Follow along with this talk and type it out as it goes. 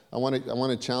I want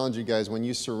to challenge you guys. When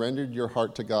you surrendered your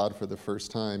heart to God for the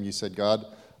first time, you said, God,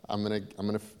 I'm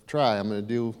gonna try. I'm gonna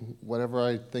do whatever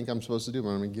I think I'm supposed to do, but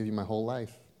I'm gonna give you my whole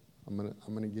life. I'm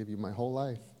gonna give you my whole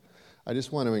life. I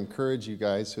just want to encourage you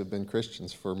guys who have been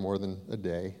Christians for more than a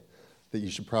day that you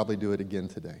should probably do it again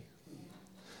today.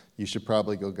 You should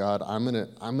probably go, God, I'm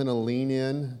gonna lean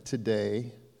in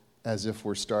today as if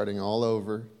we're starting all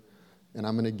over, and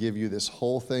I'm gonna give you this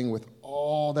whole thing with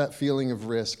all that feeling of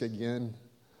risk again,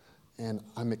 and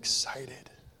I'm excited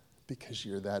because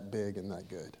you're that big and that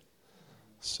good.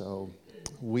 So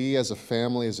we as a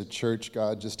family, as a church,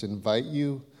 God, just invite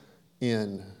you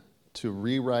in to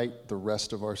rewrite the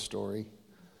rest of our story.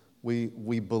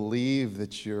 We believe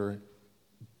that you're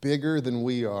bigger than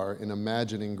we are in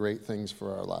imagining great things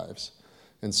for our lives.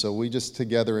 And so we just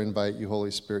together invite you, Holy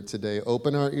Spirit, today.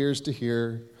 Open our ears to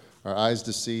hear, our eyes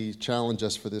to see, challenge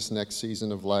us for this next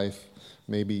season of life,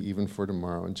 maybe even for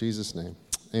tomorrow. In Jesus' name,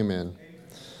 amen.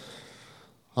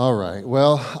 All right,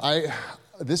 well,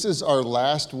 this is our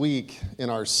last week in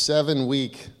our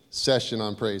 7-week session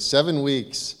on praise. 7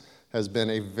 weeks has been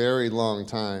a very long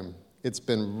time. It's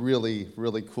been really,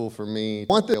 really cool for me. I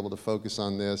want to be able to focus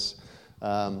on this.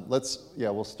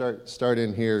 We'll start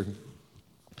in here.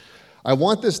 I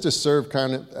want this to serve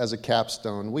kind of as a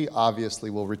capstone. We obviously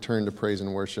will return to praise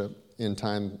and worship in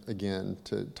time again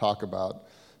to talk about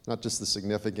not just the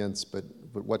significance, but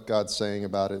what God's saying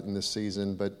about it in this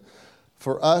season. But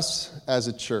for us as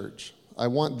a church, I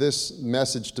want this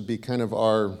message to be kind of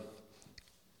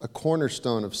a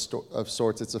cornerstone of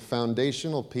sorts. It's a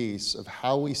foundational piece of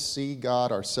how we see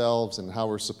God, ourselves, and how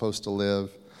we're supposed to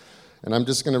live. And I'm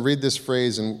just going to read this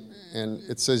phrase, and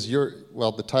it says,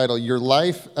 the title, Your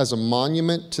Life as a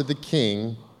Monument to the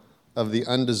King of the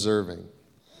Undeserving.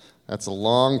 That's a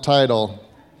long title.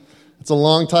 It's a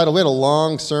long title. We had a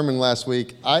long sermon last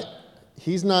week.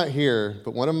 He's not here,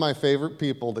 but one of my favorite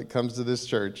people that comes to this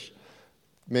church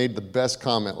made the best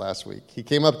comment last week. He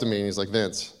came up to me and he's like,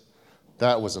 Vince,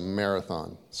 that was a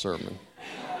marathon sermon.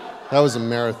 That was a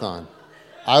marathon.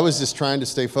 I was just trying to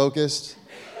stay focused.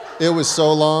 It was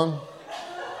so long.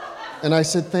 And I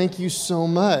said, thank you so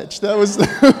much. That was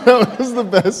the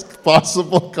best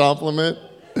possible compliment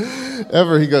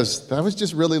ever. He goes, that was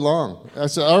just really long. I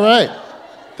said, all right.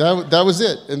 That was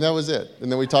it. And that was it.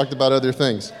 And then we talked about other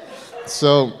things.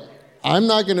 So I'm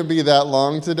not going to be that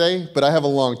long today, but I have a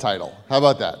long title. How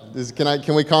about that?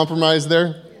 Can we compromise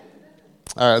there?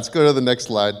 All right, let's go to the next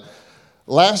slide.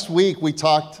 Last week, we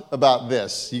talked about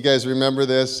this. You guys remember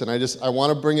this? And I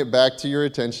want to bring it back to your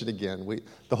attention again.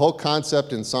 The whole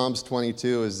concept in Psalms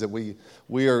 22 is that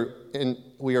we are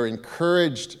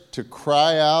encouraged to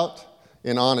cry out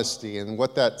in honesty. And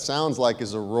what that sounds like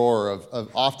is a roar of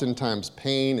oftentimes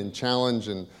pain and challenge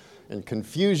and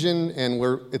confusion. And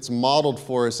it's modeled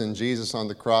for us in Jesus on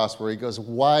the cross, where he goes,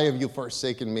 why have you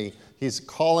forsaken me? He's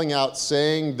calling out,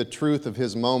 saying the truth of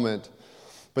his moment.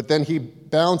 But then he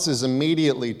bounces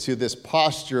immediately to this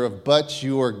posture of, but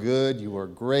you are good, you are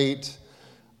great.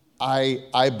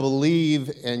 I believe,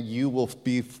 and you will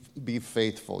be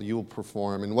faithful, you will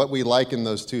perform. And what we like in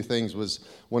those two things was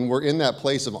when we're in that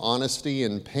place of honesty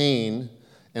and pain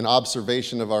and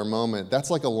observation of our moment, that's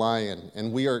like a lion.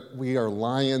 And we are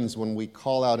lions when we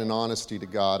call out in honesty to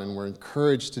God, and we're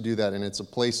encouraged to do that, and it's a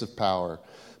place of power.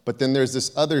 But then there's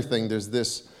this other thing, there's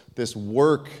this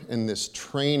work and this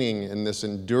training and this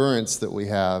endurance that we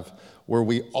have, where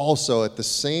we also at the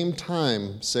same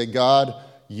time say, God,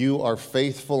 you are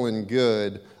faithful and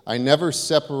good. I never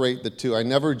separate the two. I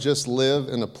never just live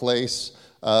in a place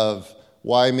of,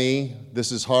 why me?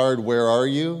 This is hard. Where are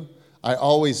you? I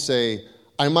always say,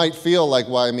 I might feel like,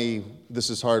 why me? This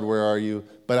is hard. Where are you?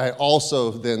 But I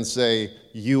also then say,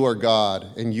 you are God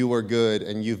and you are good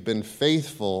and you've been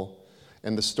faithful.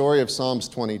 And the story of Psalms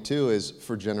 22 is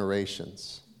for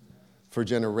generations. For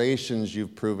generations,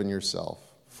 you've proven yourself.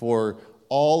 For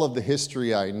all of the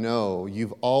history I know,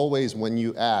 you've always, when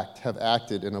you act, have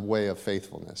acted in a way of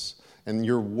faithfulness. And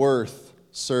you're worth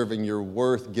serving, you're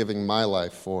worth giving my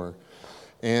life for.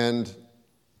 And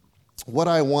what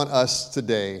I want us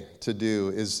today to do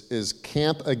is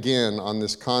camp again on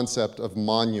this concept of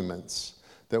monuments.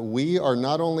 That we are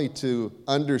not only to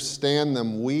understand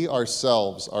them, we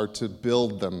ourselves are to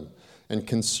build them and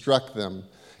construct them.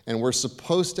 And we're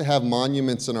supposed to have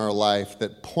monuments in our life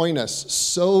that point us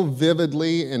so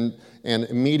vividly and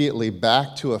immediately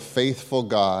back to a faithful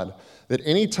God that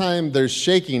anytime there's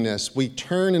shakiness, we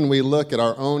turn and we look at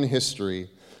our own history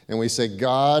and we say,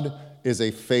 God is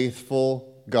a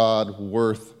faithful God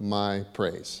worth my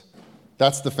praise.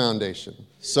 That's the foundation.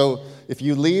 So if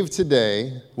you leave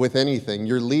today with anything,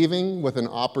 you're leaving with an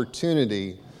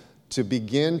opportunity to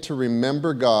begin to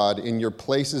remember God in your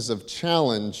places of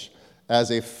challenge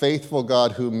as a faithful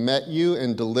God who met you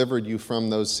and delivered you from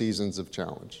those seasons of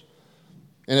challenge.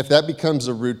 And if that becomes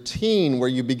a routine where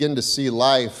you begin to see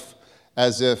life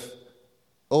as if,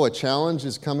 oh, a challenge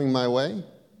is coming my way,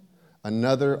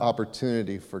 another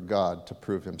opportunity for God to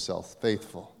prove himself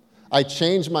faithful. I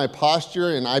change my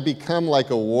posture and I become like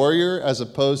a warrior as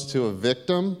opposed to a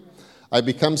victim. I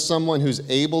become someone who's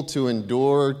able to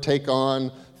endure, take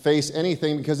on, face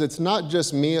anything, because it's not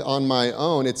just me on my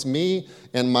own. It's me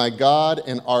and my God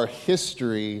and our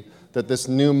history that this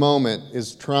new moment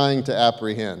is trying to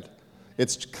apprehend.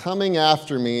 It's coming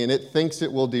after me and it thinks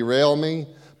it will derail me,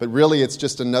 but really it's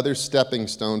just another stepping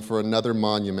stone for another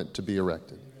monument to be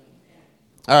erected.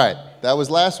 All right, that was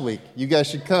last week. You guys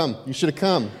should come. You should have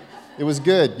come. It was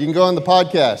good. You can go on the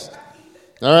podcast.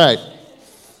 All right.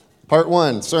 Part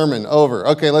 1, sermon, over.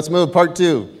 Okay, let's move. Part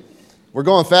 2. We're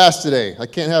going fast today. I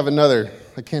can't have another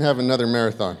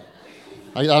marathon.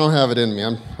 I don't have it in me.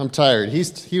 I'm tired.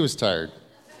 He was tired.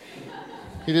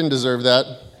 He didn't deserve that.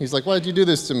 He's like, why'd you do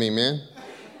this to me, man?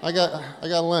 I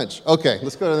got lunch. Okay,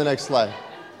 let's go to the next slide.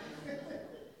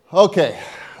 Okay.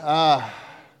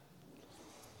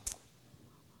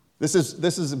 This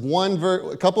is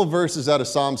a couple verses out of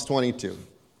Psalms 22.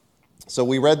 So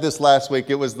we read this last week.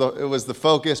 It was the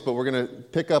focus, but we're going to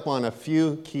pick up on a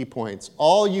few key points.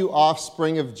 All you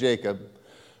offspring of Jacob,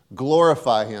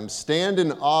 glorify him. Stand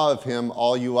in awe of him,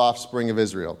 all you offspring of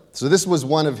Israel. So this was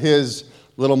one of his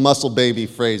little muscle baby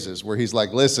phrases where he's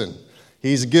like, listen,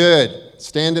 he's good.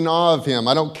 Stand in awe of him.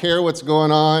 I don't care what's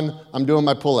going on. I'm doing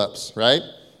my pull-ups, right?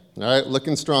 All right,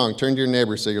 looking strong. Turn to your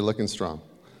neighbor and say, you're looking strong.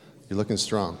 You're looking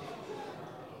strong.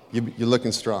 You're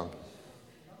looking strong.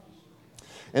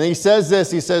 And he says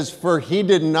this, he says, for he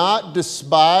did not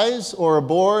despise or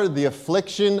abhor the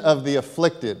affliction of the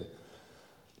afflicted.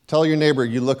 Tell your neighbor,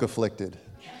 you look afflicted.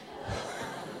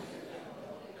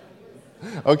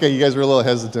 Okay, you guys were a little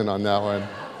hesitant on that one.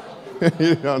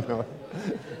 You don't know.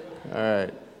 All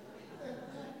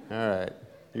right.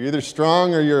 You're either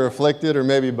strong or you're afflicted or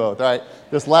maybe both. All right,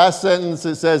 this last sentence,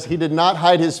 it says, he did not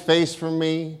hide his face from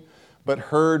me, but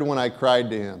heard when I cried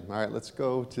to him. All right, let's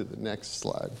go to the next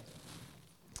slide.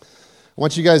 I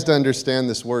want you guys to understand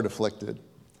this word afflicted.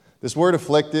 This word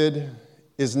afflicted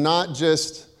is not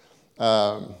just,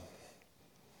 it's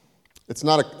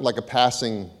not like a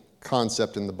passing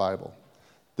concept in the Bible.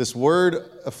 This word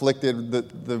afflicted,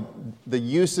 the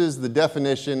uses, the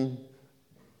definition,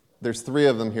 there's 3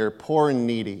 of them here: poor and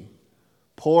needy,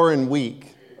 poor and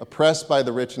weak, oppressed by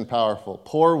the rich and powerful,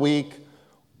 poor, weak,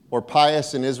 or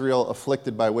pious in Israel,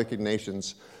 afflicted by wicked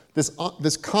nations.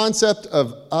 This concept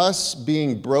of us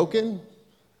being broken,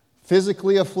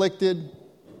 physically afflicted,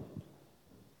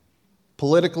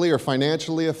 politically or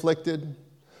financially afflicted,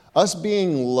 us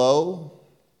being low,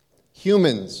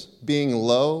 humans being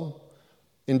low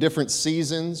in different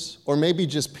seasons, or maybe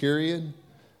just period,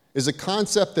 is a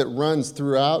concept that runs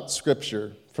throughout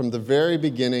Scripture from the very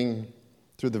beginning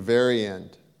through the very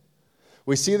end.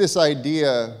 We see this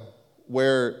idea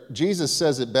where Jesus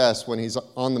says it best when he's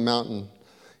on the mountain.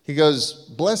 He goes,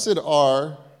 blessed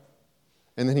are,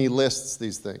 and then he lists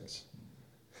these things.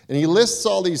 And he lists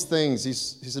all these things. He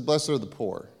said, blessed are the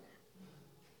poor.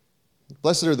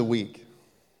 Blessed are the weak.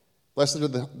 Blessed are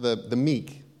the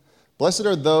meek. Blessed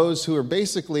are those who are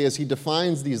basically, as he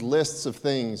defines these lists of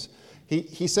things,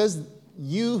 he says,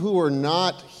 you who are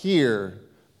not here,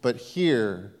 but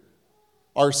here,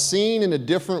 are seen in a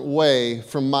different way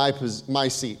from my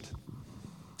seat.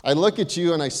 I look at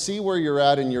you and I see where you're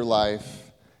at in your life,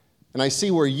 and I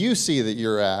see where you see that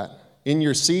you're at in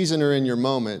your season or in your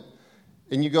moment,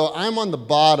 and you go, I'm on the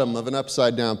bottom of an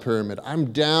upside down pyramid.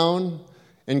 I'm down,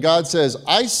 and God says,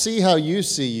 I see how you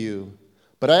see you,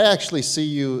 but I actually see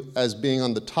you as being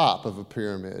on the top of a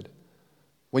pyramid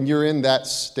when you're in that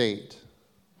state,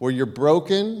 where you're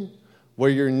broken, where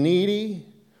you're needy,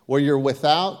 where you're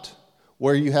without,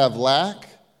 where you have lack.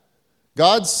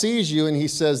 God sees you and he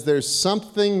says, there's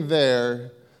something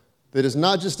there that is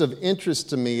not just of interest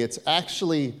to me, it's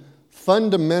actually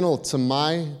fundamental to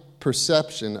my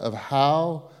perception of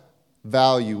how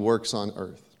value works on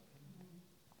earth.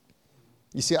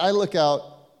 You see, I look out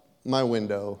my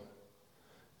window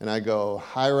and I go,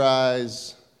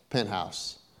 high-rise,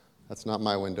 penthouse. That's not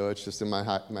my window, it's just in my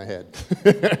head.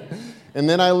 And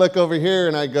then I look over here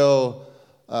and I go,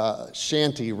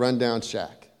 shanty, rundown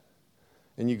shack.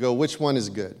 And you go, which one is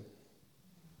good?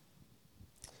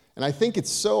 And I think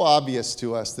it's so obvious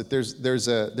to us that there's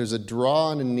a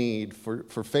draw and a need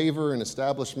for favor and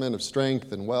establishment of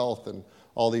strength and wealth and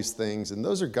all these things. And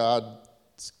those are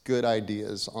God's good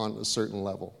ideas on a certain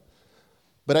level.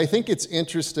 But I think it's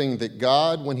interesting that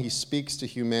God, when he speaks to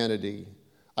humanity,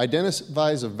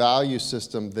 identifies a value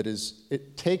system that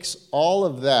it takes all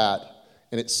of that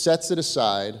and it sets it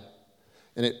aside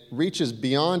and it reaches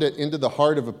beyond it into the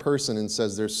heart of a person and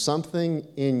says, there's something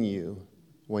in you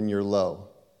when you're low,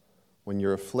 when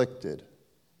you're afflicted,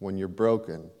 when you're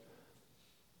broken,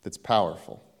 that's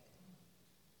powerful.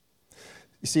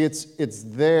 You see, it's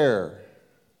there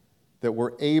that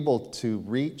we're able to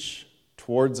reach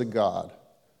towards a God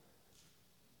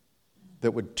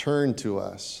that would turn to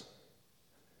us.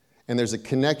 And there's a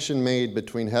connection made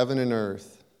between heaven and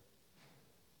earth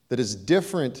that is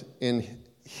different in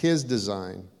his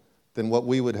design than what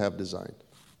we would have designed.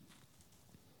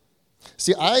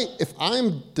 See, if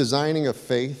I'm designing a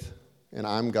faith and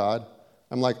I'm God,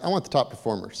 I'm like, I want the top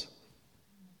performers.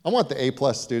 I want the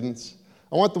A+ students.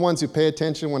 I want the ones who pay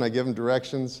attention when I give them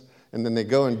directions, and then they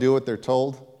go and do what they're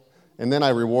told, and then I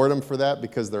reward them for that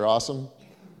because they're awesome.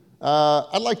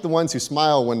 I'd like the ones who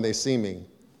smile when they see me.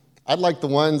 I'd like the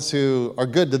ones who are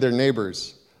good to their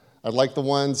neighbors. I'd like the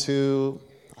ones who,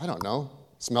 I don't know,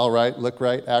 smell right, look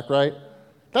right, act right.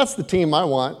 That's the team I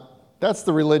want. That's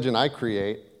the religion I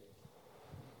create.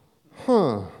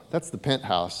 That's the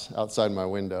penthouse outside my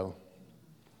window.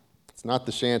 It's not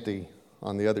the shanty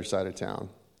on the other side of town.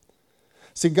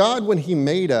 See, God, when he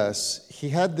made us, he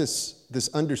had this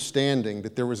understanding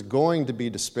that there was going to be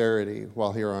disparity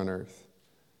while here on earth.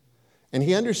 And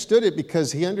he understood it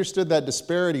because he understood that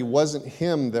disparity wasn't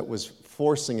him that was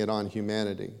forcing it on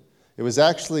humanity. It was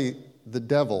actually the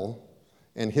devil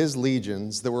and his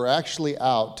legions that were actually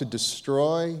out to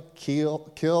destroy,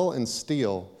 kill, and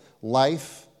steal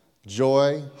life,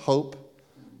 joy, hope,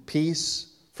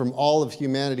 peace from all of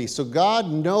humanity. So God,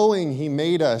 knowing he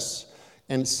made us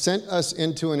and sent us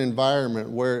into an environment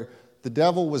where the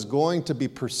devil was going to be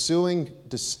pursuing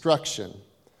destruction,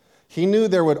 he knew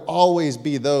there would always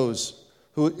be those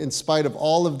who, in spite of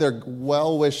all of their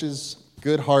well wishes,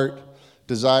 good heart,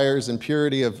 desires, and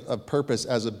purity of purpose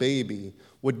as a baby,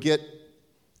 would get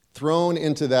thrown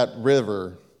into that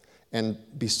river and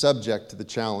be subject to the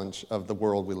challenge of the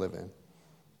world we live in.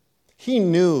 He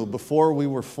knew before we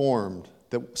were formed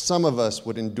that some of us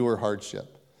would endure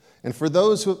hardship. And for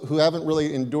those who haven't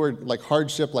really endured like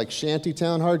hardship, like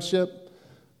shantytown hardship,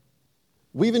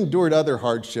 we've endured other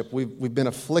hardship. We've been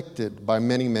afflicted by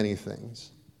many, many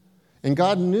things. And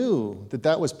God knew that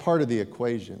that was part of the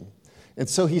equation. And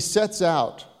so he sets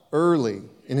out early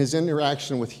in his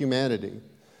interaction with humanity.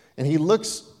 And he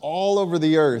looks all over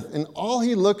the earth. And all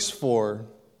he looks for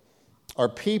are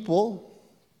people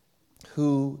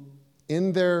who,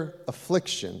 in their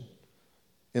affliction,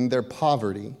 in their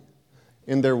poverty,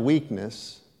 in their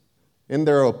weakness, in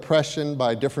their oppression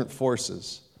by different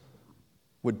forces,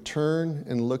 would turn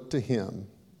and look to him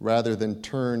rather than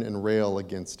turn and rail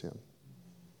against him.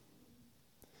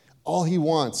 All he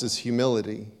wants is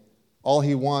humility. All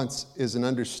he wants is an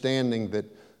understanding that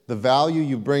the value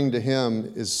you bring to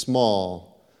him is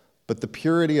small, but the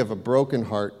purity of a broken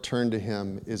heart turned to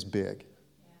him is big.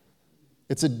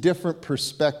 It's a different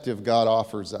perspective God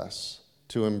offers us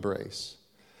to embrace.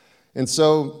 And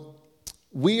so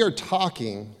we are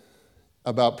talking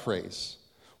about praise.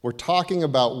 We're talking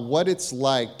about what it's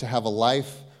like to have a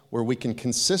life where we can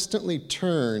consistently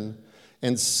turn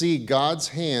and see God's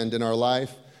hand in our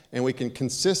life, and we can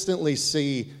consistently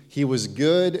see he was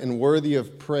good and worthy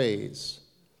of praise.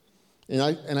 And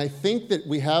I think that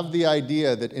we have the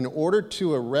idea that in order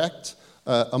to erect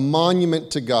a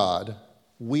monument to God,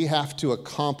 we have to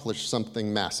accomplish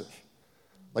something massive.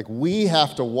 Like we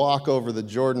have to walk over the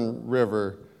Jordan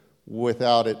River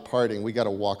without it parting. We got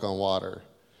to walk on water.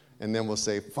 And then we'll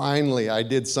say, finally, I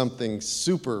did something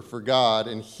super for God,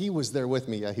 and he was there with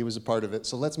me. Yeah, he was a part of it.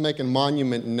 So let's make a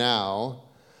monument now.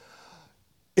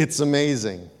 It's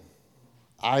amazing.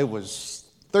 I was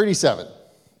 37,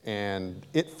 and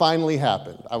it finally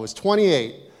happened. I was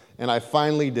 28, and I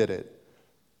finally did it.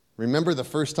 Remember the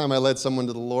first time I led someone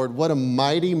to the Lord? What a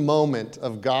mighty moment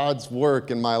of God's work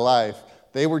in my life.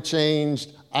 They were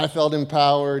changed. I felt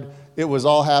empowered. It was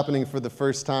all happening for the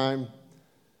first time.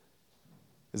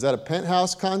 Is that a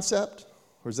penthouse concept,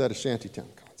 or is that a shantytown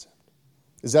concept?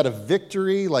 Is that a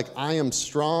victory, like I am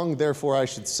strong, therefore I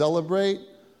should celebrate?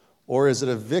 Or is it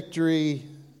a victory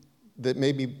that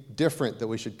may be different that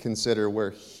we should consider,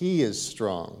 where he is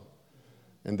strong,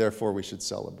 and therefore we should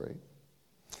celebrate?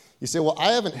 You say, well,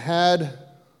 I haven't had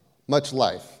much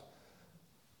life.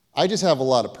 I just have a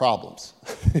lot of problems.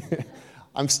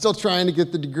 I'm still trying to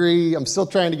get the degree. I'm still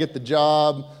trying to get the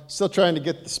job. Still trying to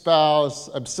get the spouse.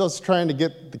 I'm still trying to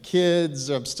get the kids.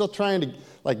 I'm still trying to,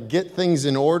 like get things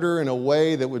in order in a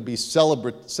way that would be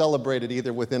celebrated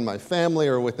either within my family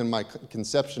or within my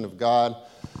conception of God.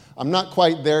 I'm not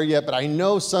quite there yet, but I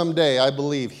know someday, I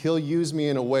believe, he'll use me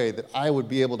in a way that I would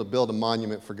be able to build a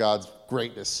monument for God's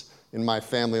greatness in my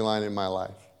family line, in my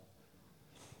life.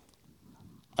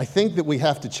 I think that we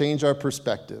have to change our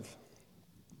perspective.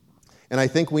 And I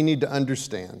think we need to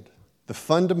understand the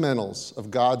fundamentals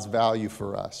of God's value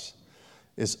for us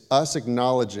is us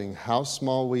acknowledging how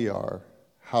small we are,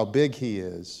 how big he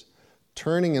is,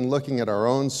 turning and looking at our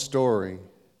own story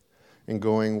and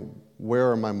going, where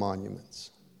are my monuments?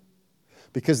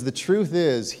 Because the truth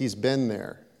is, he's been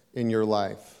there in your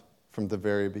life from the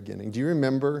very beginning. Do you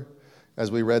remember, as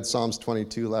we read Psalms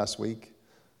 22 last week,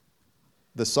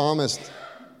 the psalmist,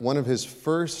 one of his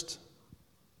first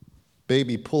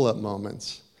baby pull-up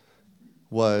moments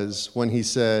was when he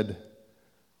said,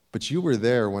 but you were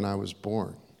there when I was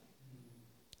born.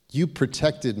 You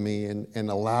protected me and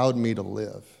allowed me to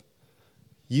live.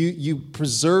 You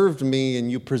preserved me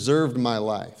and you preserved my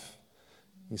life.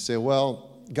 You say, well,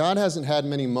 God hasn't had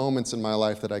many moments in my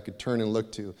life that I could turn and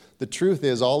look to. The truth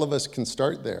is, all of us can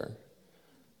start there.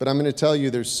 But I'm going to tell you,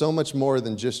 there's so much more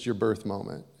than just your birth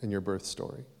moment and your birth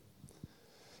story.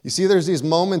 You see, there's these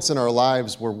moments in our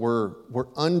lives where we're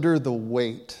under the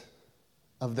weight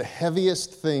of the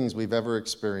heaviest things we've ever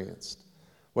experienced.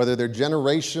 Whether they're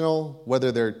generational,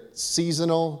 whether they're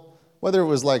seasonal, whether it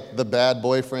was like the bad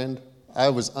boyfriend. I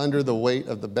was under the weight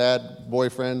of the bad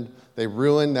boyfriend. They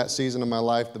ruined that season of my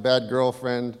life. The bad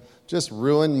girlfriend just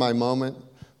ruined my moment,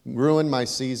 ruined my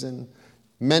season.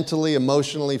 Mentally,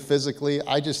 emotionally, physically,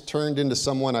 I just turned into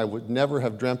someone I would never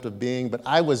have dreamt of being, but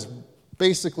I was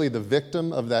basically the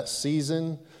victim of that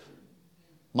season.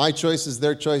 My choices,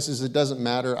 their choices, it doesn't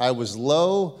matter. I was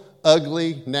low,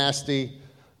 ugly, nasty.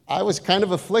 I was kind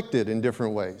of afflicted in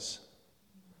different ways.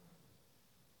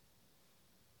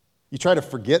 You try to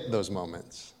forget those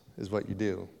moments, is what you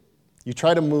do. You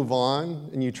try to move on,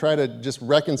 and you try to just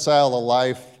reconcile a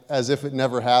life as if it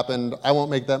never happened. I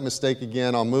won't make that mistake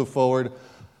again. I'll move forward.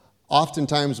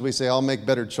 Oftentimes we say, I'll make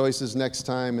better choices next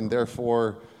time, and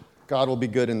therefore God will be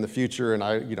good in the future, and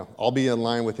I'll be in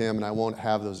line with him, and I won't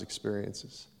have those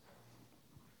experiences.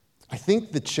 I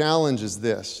think the challenge is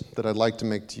this that I'd like to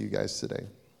make to you guys today.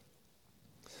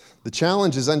 The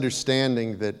challenge is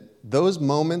understanding that those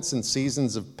moments and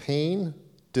seasons of pain,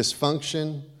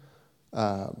 dysfunction,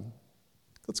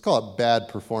 let's call it bad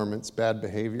performance, bad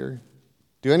behavior.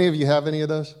 Do any of you have any of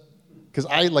those? Because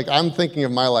I'm thinking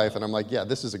of my life, and I'm like, yeah,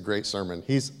 this is a great sermon.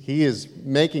 He is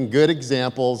making good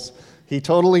examples. He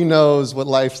totally knows what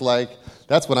life's like.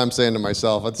 That's what I'm saying to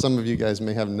myself. And some of you guys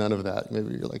may have none of that.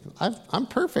 Maybe you're like, I'm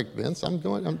perfect, Vince.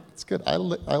 It's good. I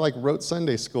wrote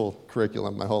Sunday school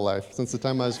curriculum my whole life since the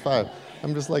time I was 5.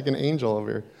 I'm just like an angel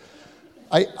over here.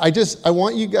 I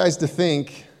want you guys to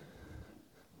think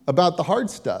about the hard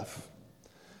stuff.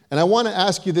 And I want to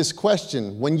ask you this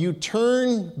question. When you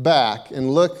turn back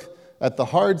and look at the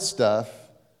hard stuff,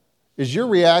 is your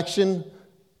reaction,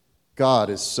 God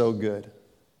is so good?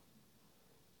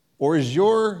 Or is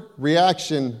your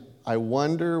reaction, I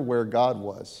wonder where God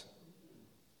was?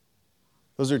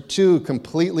 Those are two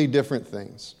completely different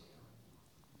things.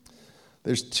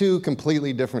 There's two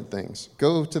completely different things.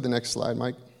 Go to the next slide,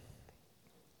 Mike.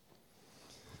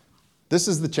 This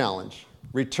is the challenge.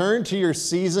 Return to your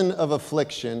season of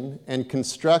affliction and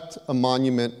construct a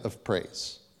monument of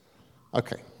praise.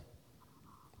 Okay.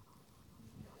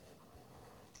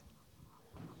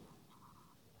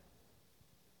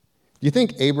 Do you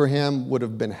think Abraham would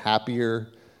have been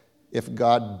happier if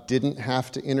God didn't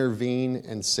have to intervene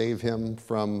and save him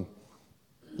from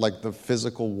like the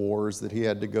physical wars that he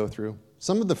had to go through?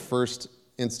 Some of the first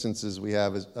instances we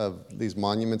have of these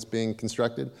monuments being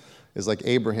constructed is like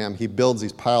Abraham. He builds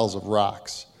these piles of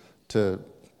rocks to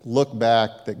look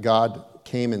back that God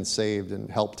came and saved and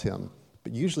helped him.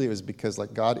 But usually it was because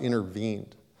like God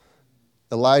intervened.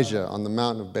 Elijah on the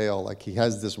mountain of Baal, like he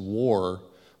has this war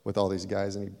with all these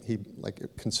guys, and he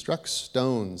constructs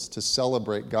stones to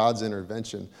celebrate God's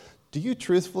intervention. Do you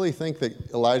truthfully think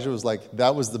that Elijah was like,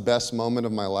 that was the best moment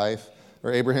of my life?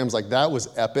 Or Abraham's like, that was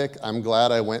epic, I'm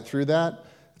glad I went through that?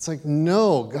 It's like,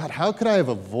 no, God, how could I have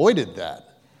avoided that?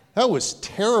 That was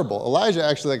terrible. Elijah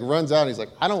actually runs out and he's like,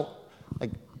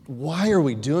 why are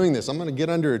we doing this? I'm going to get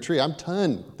under a tree. I'm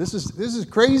done. This is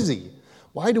crazy.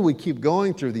 Why do we keep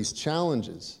going through these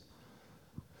challenges?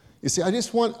 You see,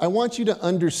 I want you to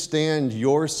understand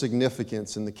your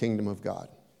significance in the kingdom of God.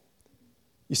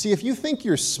 You see, if you think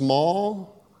you're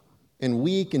small and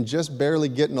weak and just barely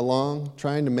getting along,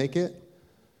 trying to make it,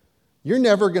 you're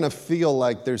never going to feel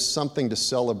like there's something to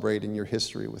celebrate in your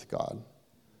history with God.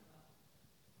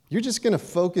 You're just going to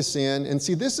focus in. And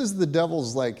see, this is the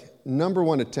devil's number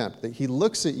one attempt, that he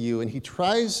looks at you and he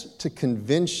tries to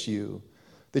convince you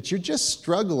that you're just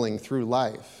struggling through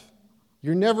life.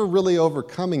 You're never really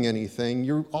overcoming anything.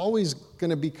 You're always going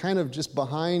to be kind of just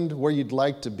behind where you'd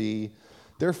like to be.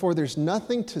 Therefore, there's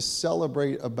nothing to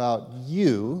celebrate about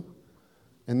you.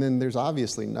 And then there's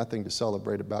obviously nothing to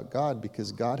celebrate about God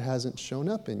because God hasn't shown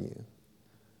up in you.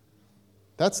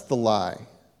 That's the lie.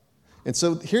 And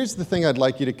so here's the thing I'd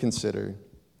like you to consider,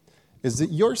 is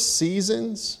that your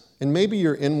seasons, and maybe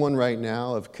you're in one right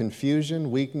now of confusion,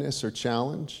 weakness, or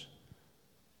challenge,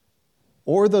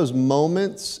 or those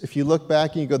moments, if you look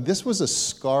back and you go, this was a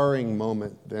scarring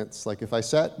moment, Vince. Like if I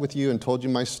sat with you and told you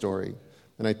my story,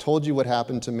 and I told you what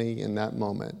happened to me in that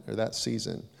moment or that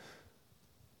season,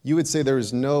 you would say there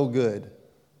was no good.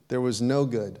 There was no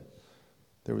good.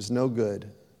 There was no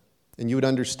good. And you would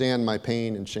understand my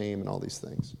pain and shame and all these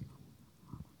things.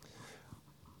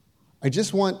 I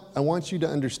want you to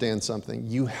understand something.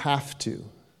 You have to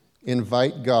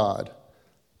invite God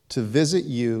to visit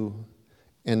you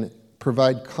and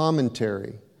provide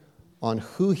commentary on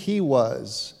who he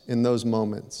was in those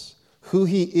moments, who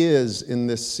he is in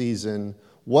this season,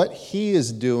 what he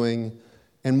is doing,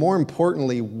 and more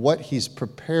importantly, what he's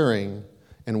preparing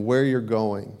and where you're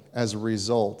going as a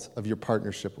result of your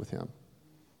partnership with him.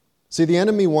 See, the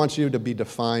enemy wants you to be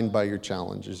defined by your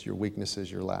challenges, your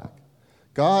weaknesses, your lack.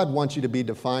 God wants you to be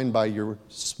defined by your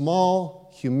small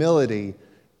humility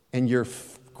and your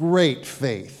great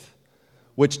faith,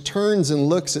 which turns and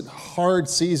looks at hard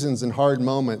seasons and hard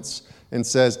moments and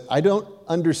says, I don't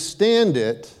understand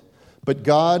it, but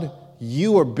God,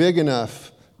 you are big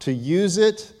enough to use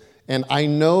it, and I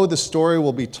know the story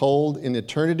will be told in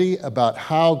eternity about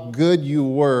how good you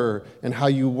were and how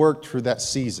you worked through that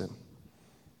season.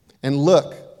 And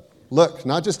look,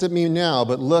 not just at me now,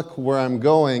 but look where I'm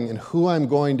going and who I'm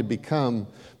going to become,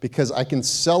 because I can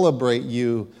celebrate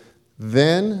you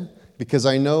then, because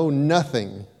I know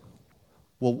nothing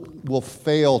will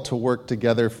fail to work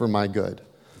together for my good.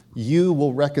 You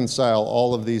will reconcile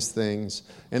all of these things.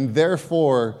 And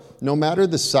therefore, no matter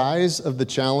the size of the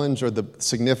challenge or the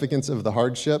significance of the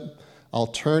hardship, I'll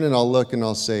turn and I'll look and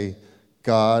I'll say,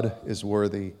 God is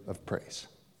worthy of praise.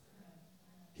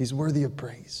 He's worthy of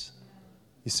praise.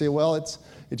 You say, well, it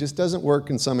just doesn't work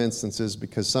in some instances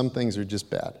because some things are just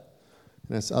bad.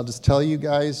 And I'll just tell you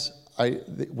guys,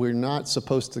 we're not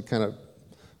supposed to kind of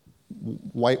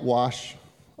whitewash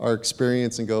our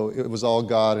experience and go, it was all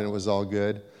God and it was all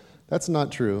good. That's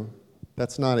not true.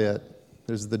 That's not it.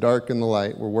 There's the dark and the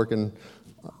light. What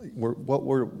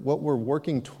we're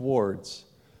working towards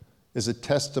is a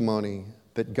testimony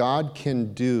that God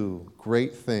can do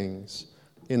great things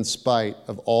in spite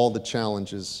of all the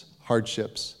challenges,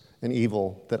 hardships, and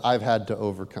evil that I've had to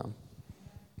overcome.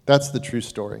 That's the true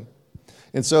story.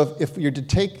 And so if you're to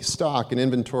take stock and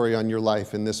inventory on your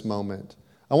life in this moment,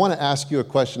 I want to ask you a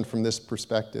question from this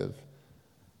perspective.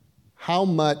 How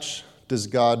much does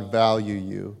God value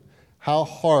you? How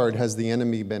hard has the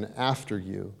enemy been after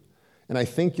you? And I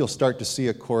think you'll start to see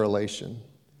a correlation,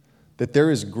 that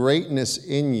there is greatness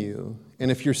in you.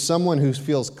 And if you're someone who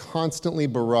feels constantly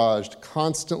barraged,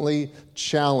 constantly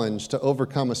challenged to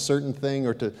overcome a certain thing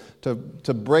or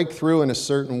to break through in a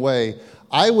certain way,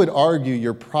 I would argue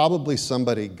you're probably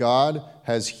somebody God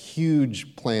has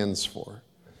huge plans for.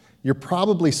 You're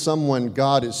probably someone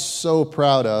God is so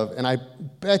proud of, and I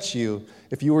bet you,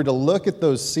 if you were to look at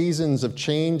those seasons of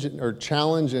change or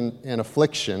challenge and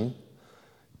affliction,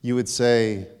 you would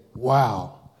say,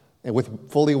 wow. And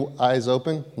with fully eyes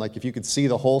open, like if you could see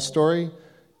the whole story,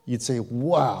 you'd say,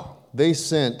 wow, they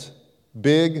sent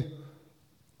big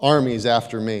armies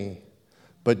after me,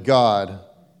 but God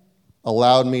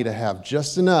allowed me to have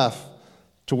just enough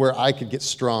to where I could get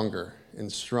stronger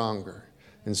and stronger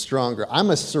and stronger.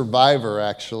 I'm a survivor,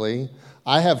 actually.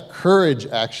 I have courage,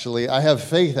 actually. I have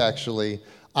faith, actually.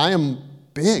 I am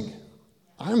big.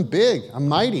 I'm big. I'm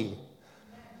mighty.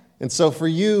 And so for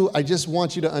you, I just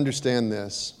want you to understand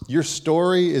this. Your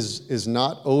story is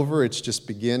not over. It's just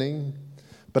beginning.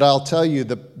 But I'll tell you,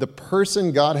 the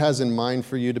person God has in mind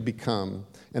for you to become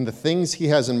and the things he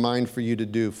has in mind for you to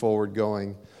do forward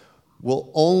going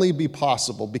will only be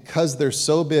possible because they're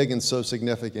so big and so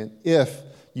significant if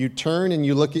you turn and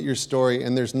you look at your story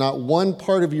and there's not one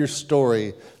part of your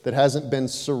story that hasn't been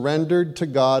surrendered to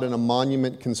God and a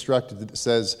monument constructed that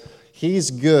says,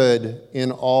 he's good in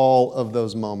all of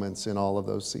those moments, in all of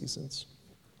those seasons.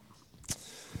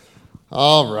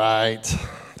 All right.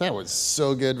 That was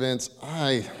so good, Vince.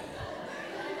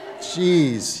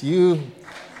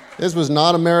 This was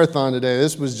not a marathon today.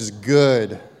 This was just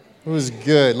good. It was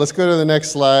good. Let's go to the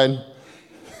next slide.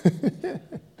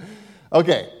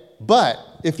 Okay, but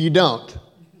if you don't,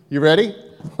 you ready?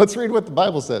 Let's read what the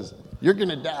Bible says. You're going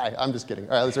to die. I'm just kidding.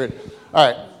 All right, let's read it. All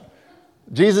right.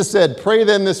 Jesus said, pray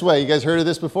then this way. You guys heard of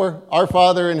this before? Our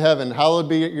Father in heaven, hallowed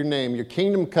be your name. Your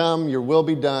kingdom come, your will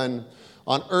be done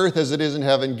on earth as it is in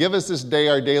heaven. Give us this day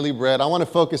our daily bread. I want to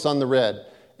focus on the red.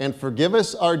 And forgive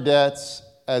us our debts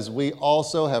as we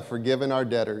also have forgiven our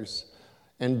debtors.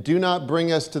 And do not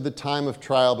bring us to the time of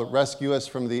trial, but rescue us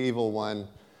from the evil one.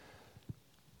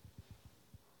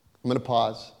 I'm going to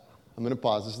pause.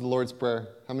 This is the Lord's Prayer.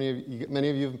 Many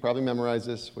of you have probably memorized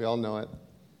this. We all know it.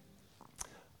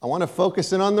 I want to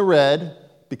focus in on the red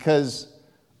because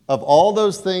of all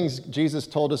those things Jesus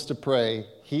told us to pray,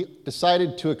 he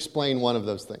decided to explain one of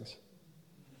those things.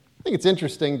 I think it's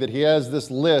interesting that he has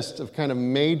this list of kind of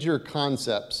major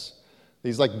concepts.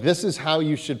 He's like, this is how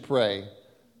you should pray.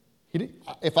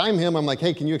 If I'm him, I'm like,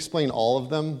 hey, can you explain all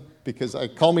of them? Because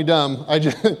call me dumb. I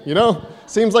just,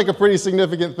 seems like a pretty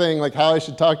significant thing, like how I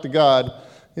should talk to God.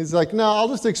 He's like, no, I'll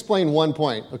just explain one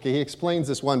point. Okay, he explains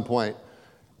this one point.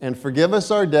 And forgive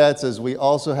us our debts as we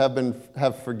also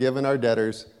have forgiven our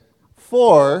debtors.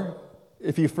 For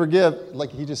if you forgive,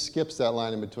 like he just skips that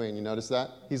line in between. You notice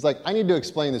that? He's like, I need to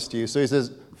explain this to you. So he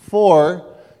says,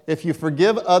 for if you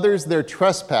forgive others their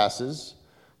trespasses,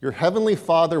 your heavenly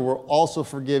Father will also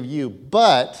forgive you.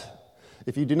 But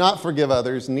if you do not forgive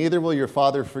others, neither will your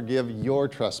Father forgive your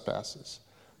trespasses.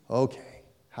 Okay,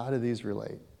 how do these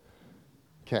relate?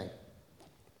 Okay.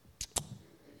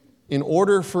 In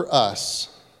order for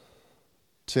us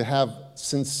to have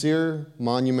sincere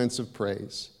monuments of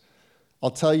praise, I'll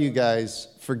tell you guys,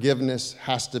 forgiveness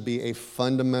has to be a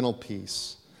fundamental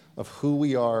piece of who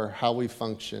we are, how we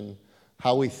function,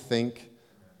 how we think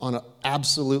on an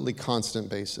absolutely constant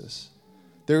basis.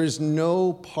 There is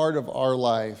no part of our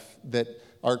life that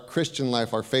our Christian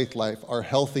life, our faith life, our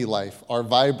healthy life, our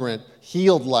vibrant,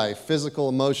 healed life, physical,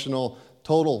 emotional,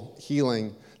 total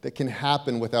healing that can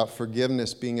happen without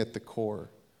forgiveness being at the core.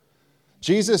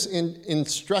 Jesus, in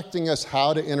instructing us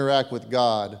how to interact with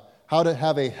God, how to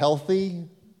have a healthy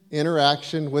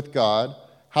interaction with God,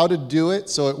 how to do it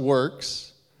so it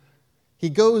works, he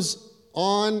goes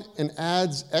on and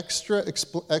adds extra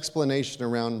explanation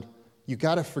around you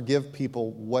got to forgive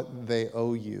people what they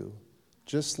owe you,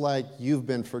 just like you've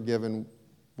been forgiven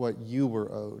what you were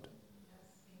owed.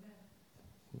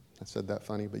 I said that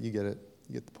funny, but you get it.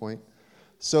 You get the point.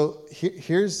 So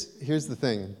here's the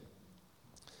thing.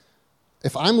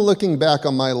 If I'm looking back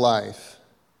on my life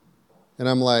and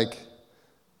I'm like,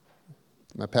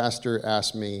 my pastor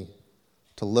asked me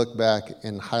to look back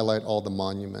and highlight all the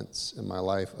monuments in my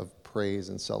life of praise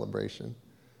and celebration.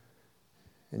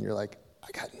 And you're like,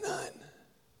 I got none.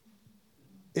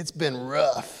 It's been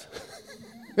rough.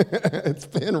 It's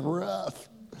been rough.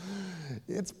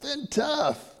 It's been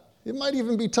tough. It might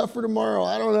even be tougher tomorrow.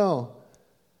 I don't know.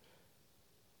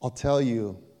 I'll tell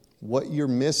you, what you're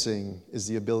missing is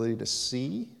the ability to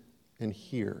see and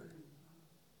hear.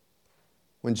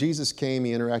 When Jesus came,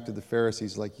 he interacted with the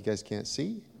Pharisees like, you guys can't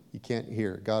see, you can't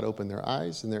hear. God opened their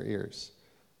eyes and their ears.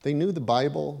 They knew the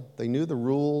Bible, they knew the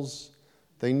rules,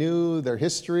 they knew their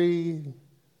history,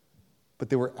 but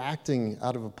they were acting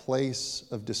out of a place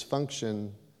of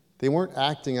dysfunction. They weren't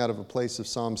acting out of a place of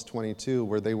Psalms 22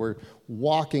 where they were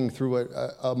walking through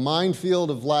a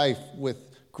minefield of life with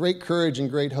great courage and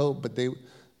great hope, but they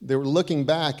were looking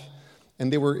back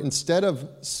and they were, instead of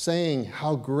saying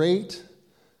how great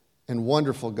and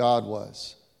wonderful God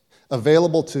was,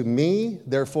 available to me,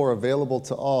 therefore available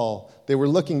to all, they were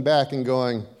looking back and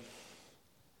going,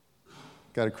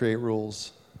 got to create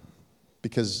rules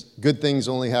because good things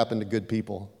only happen to good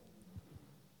people.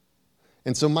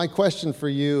 And so my question for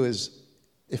you is,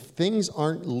 if things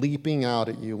aren't leaping out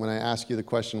at you when I ask you the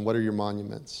question, what are your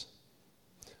monuments?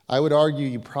 I would argue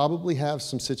you probably have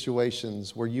some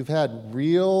situations where you've had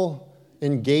real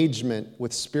engagement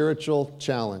with spiritual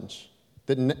challenge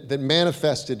that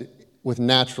manifested with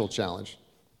natural challenge,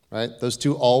 right? Those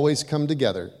two always come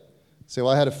together. Say,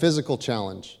 well, I had a physical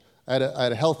challenge. I had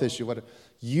a health issue.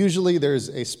 Usually there's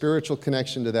a spiritual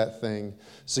connection to that thing.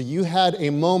 So you had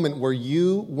a moment where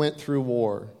you went through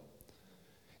war.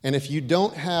 And if you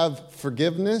don't have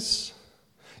forgiveness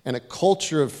and a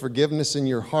culture of forgiveness in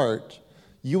your heart,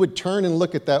 you would turn and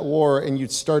look at that war and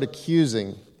you'd start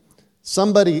accusing.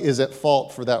 Somebody is at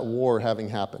fault for that war having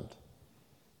happened.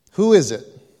 Who is it?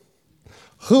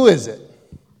 Who is it?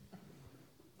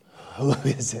 Who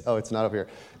is it? Oh, it's not over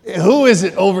here. Who is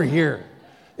it over here?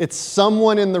 It's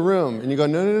someone in the room. And you go,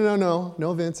 no.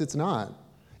 No, Vince, it's not.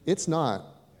 It's not.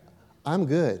 I'm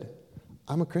good.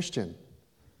 I'm a Christian.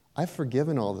 I've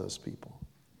forgiven all those people.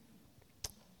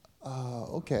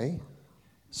 Okay.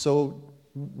 So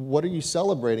What are you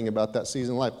celebrating about that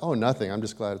season of life? Oh, nothing. I'm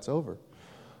just glad it's over.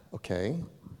 Okay.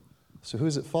 So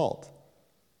who's at fault?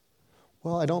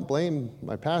 Well, I don't blame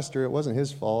my pastor. It wasn't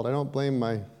his fault. I don't blame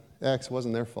my ex. It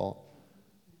wasn't their fault.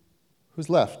 Who's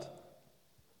left?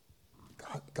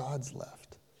 God's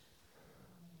left.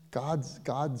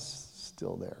 God's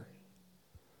still there.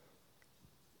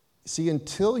 See,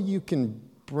 until you can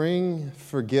bring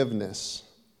forgiveness,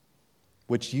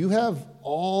 which you have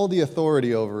all the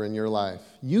authority over in your life,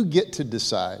 you get to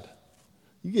decide.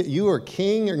 You are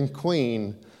king and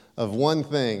queen of one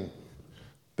thing,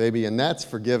 baby, and that's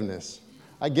forgiveness.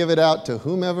 I give it out to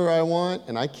whomever I want,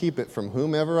 and I keep it from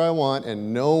whomever I want,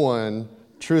 and no one,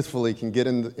 truthfully, can get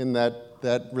in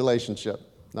that relationship.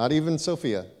 Not even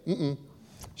Sophia.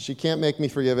 She can't make me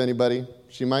forgive anybody.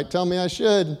 She might tell me I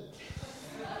should.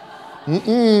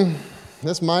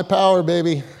 That's my power,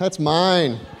 baby. That's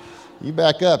mine. You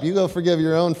back up. You go forgive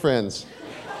your own friends.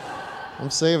 I'm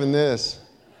saving this.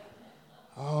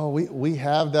 Oh, we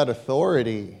have that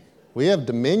authority. We have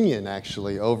dominion,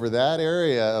 actually, over that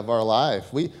area of our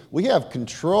life. We have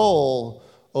control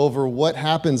over what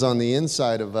happens on the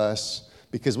inside of us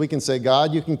because we can say,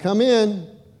 God, you can come in.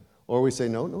 Or we say,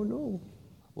 no.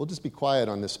 We'll just be quiet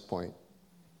on this point.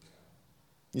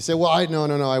 You say, well,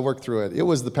 no, I worked through it. It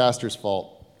was the pastor's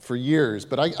fault for years.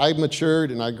 But I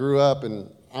matured and I grew up and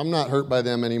I'm not hurt by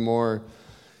them anymore.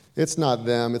 It's not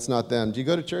them. It's not them. Do you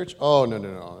go to church? Oh,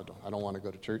 no. I don't want to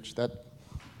go to church.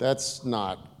 That's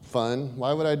not fun.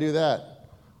 Why would I do that?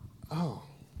 Oh,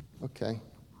 okay.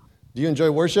 Do you enjoy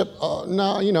worship? Oh,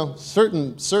 no,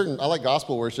 certain. I like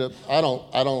gospel worship. I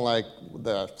don't like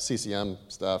the CCM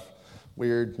stuff.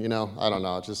 Weird, I don't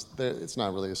know. It's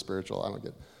not really a spiritual. I don't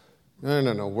get.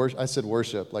 No. I said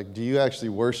worship. Like, do you actually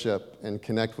worship and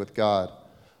connect with God?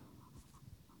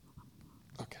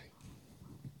 Okay.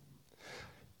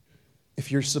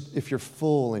 If you're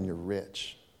full and you're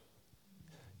rich,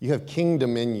 you have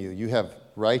kingdom in you. You have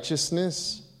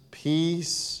righteousness,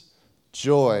 peace,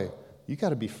 joy. You got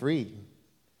to be free.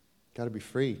 Got to be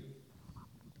free.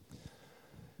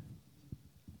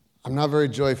 I'm not very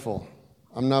joyful.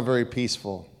 I'm not very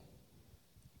peaceful.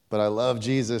 But I love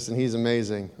Jesus and he's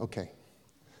amazing. Okay.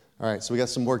 All right, so we got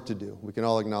some work to do. We can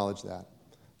all acknowledge that.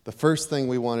 The first thing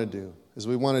we want to do is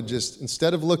we want to just,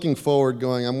 instead of looking forward,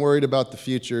 going, I'm worried about the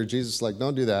future, Jesus is like,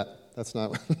 don't do that. It's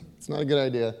not a good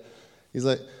idea. He's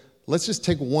like, let's just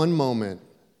take one moment,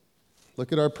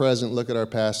 look at our present, look at our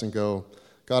past, and go,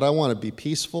 God, I want to be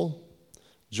peaceful,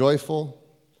 joyful,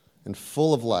 and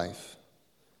full of life.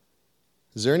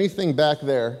 Is there anything back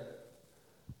there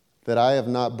that I have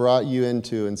not brought you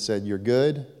into and said, you're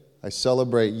good, I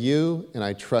celebrate you, and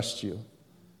I trust you?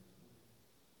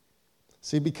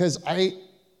 See, because I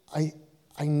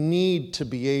need to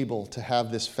be able to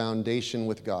have this foundation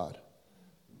with God.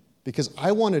 Because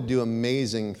I want to do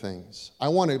amazing things. I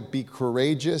want to be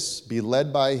courageous, be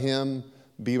led by Him,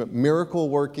 be a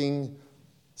miracle-working,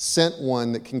 sent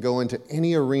one that can go into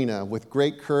any arena with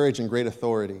great courage and great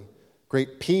authority,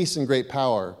 great peace and great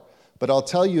power. But I'll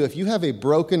tell you, if you have a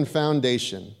broken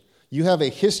foundation, you have a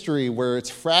history where it's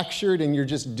fractured and you're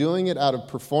just doing it out of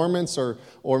performance, or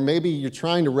maybe you're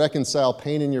trying to reconcile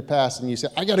pain in your past and you say,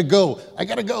 I got to go. I'm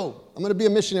going to be a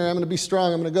missionary. I'm going to be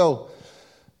strong. I'm going to go.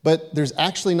 But there's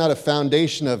actually not a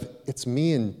foundation of, it's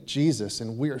me and Jesus,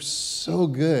 and we are so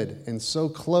good and so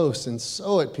close and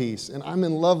so at peace, and I'm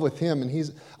in love with Him,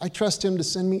 and I trust Him to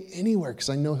send me anywhere because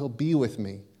I know He'll be with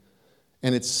me.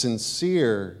 And it's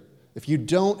sincere. If you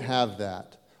don't have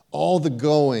that, all the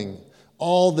going,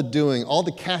 all the doing, all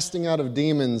the casting out of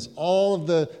demons, all of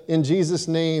the in Jesus'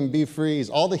 name be free,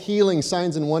 all the healing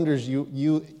signs and wonders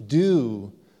you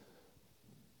do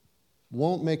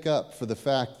won't make up for the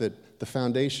fact that the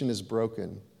foundation is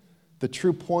broken. The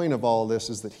true point of all this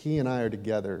is that He and I are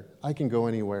together. I can go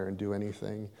anywhere and do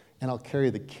anything, and I'll carry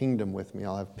the kingdom with me.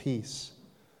 I'll have peace,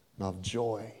 and I'll have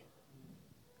joy.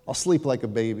 I'll sleep like a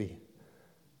baby,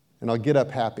 and I'll get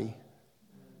up happy.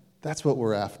 That's what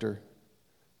we're after.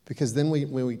 Because then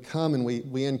when we come and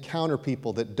we encounter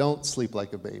people that don't sleep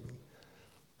like a baby,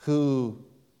 who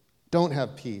don't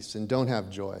have peace and don't have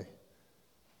joy,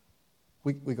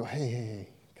 we go, hey,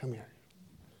 come here.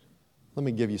 Let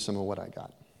me give you some of what I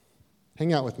got.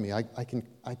 Hang out with me.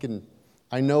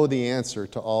 I know the answer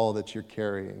to all that you're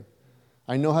carrying.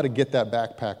 I know how to get that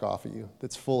backpack off of you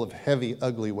that's full of heavy,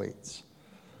 ugly weights.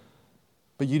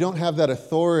 But you don't have that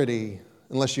authority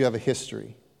unless you have a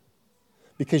history.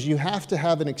 Because you have to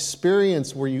have an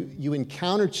experience where you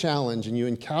encounter challenge and you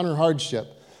encounter hardship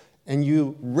and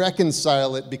you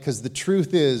reconcile it, because the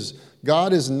truth is,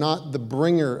 God is not the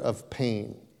bringer of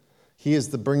pain. He is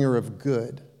the bringer of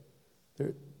good.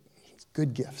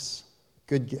 Good gifts.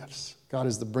 Good gifts. God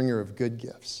is the bringer of good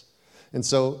gifts. And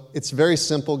so it's very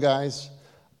simple, guys,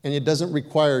 and it doesn't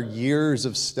require years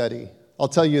of study. I'll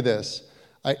tell you this.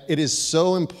 It is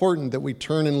so important that we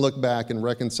turn and look back and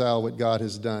reconcile what God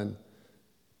has done.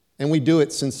 And we do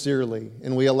it sincerely,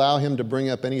 and we allow him to bring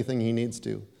up anything he needs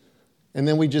to. And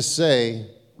then we just say,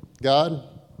 God,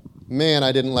 man,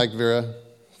 I didn't like Vera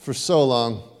for so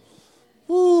long.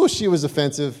 Ooh, she was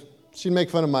offensive. She'd make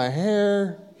fun of my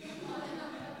hair.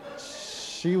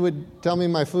 She would tell me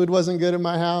my food wasn't good at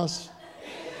my house.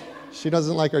 She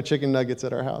doesn't like our chicken nuggets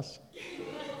at our house.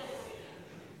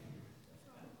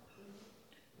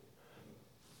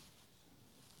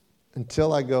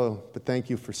 Until I go, but thank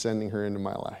you for sending her into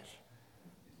my life.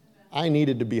 I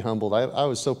needed to be humbled. I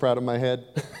was so proud of my head.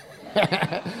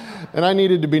 And I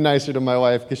needed to be nicer to my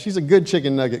wife because she's a good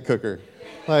chicken nugget cooker.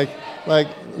 Like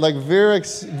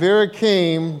Vera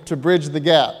came to bridge the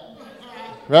gap.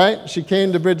 Right? She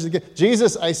came to bridge the gap.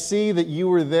 Jesus, I see that you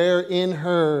were there in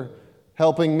her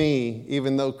helping me,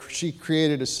 even though she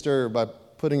created a stir by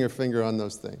putting her finger on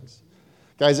those things.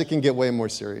 Guys, it can get way more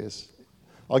serious.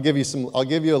 I'll give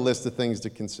you a list of things to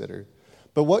consider.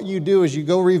 But what you do is you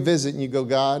go revisit and you go,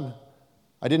 God,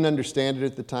 I didn't understand it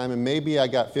at the time, and maybe I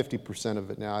got 50% of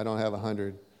it now. I don't have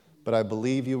 100, but I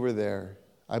believe you were there.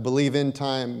 I believe in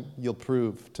time you'll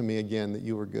prove to me again that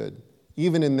you were good,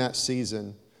 even in that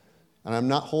season. And I'm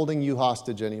not holding you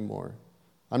hostage anymore.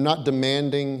 I'm not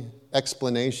demanding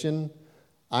explanation.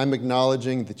 I'm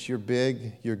acknowledging that you're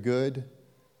big, you're good.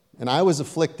 And I was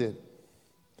afflicted.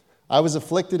 I was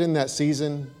afflicted in that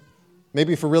season,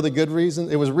 maybe for really good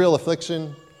reason. It was real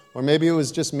affliction, or maybe it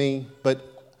was just me,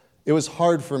 but it was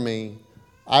hard for me.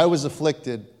 I was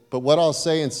afflicted, but what I'll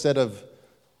say instead of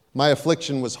my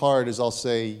affliction was hard is I'll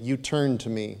say, you turned to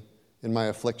me in my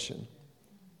affliction.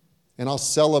 And I'll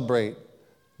celebrate,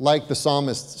 like the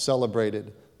psalmist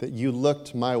celebrated, that you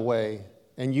looked my way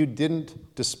and you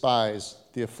didn't despise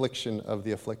the affliction of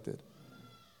the afflicted.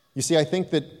 You see, I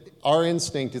think that our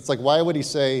instinct, it's like, why would he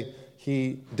say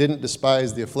he didn't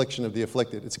despise the affliction of the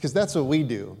afflicted? It's because that's what we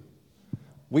do.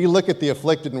 We look at the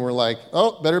afflicted and we're like,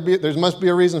 oh, there must be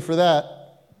a reason for that.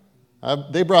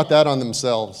 They brought that on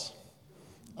themselves.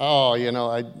 Oh,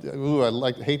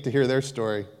 I hate to hear their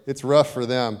story. It's rough for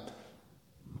them.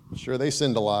 Sure, they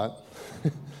sinned a lot.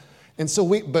 And so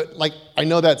I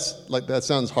know that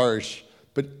sounds harsh,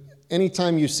 but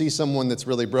anytime you see someone that's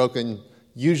really broken,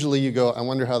 usually you go, I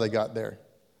wonder how they got there.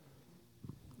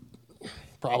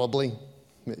 Probably.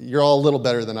 You're all a little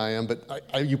better than I am, but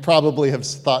you probably have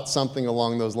thought something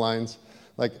along those lines.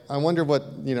 Like, I wonder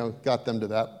what, got them to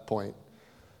that point.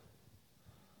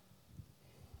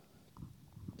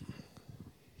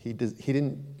 He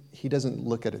doesn't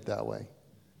look at it that way.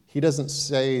 He doesn't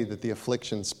say that the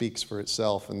affliction speaks for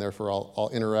itself and therefore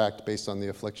I'll interact based on the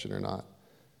affliction or not.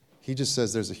 He just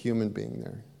says there's a human being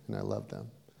there and I love them.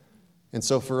 And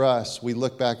so for us, we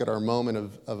look back at our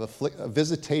moment of a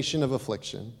visitation of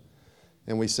affliction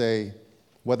and we say,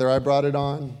 whether I brought it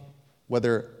on,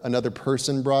 whether another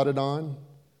person brought it on,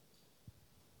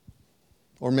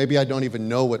 or maybe I don't even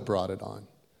know what brought it on.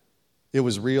 It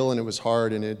was real and it was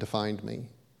hard and it defined me.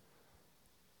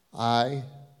 I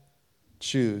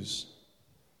choose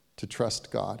to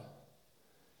trust God.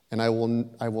 And I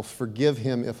will forgive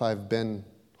him if I've been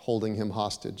holding him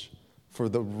hostage for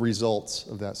the results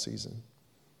of that season.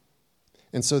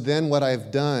 And so then what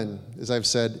I've done is I've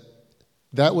said,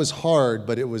 that was hard,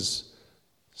 but it was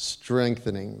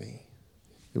strengthening me.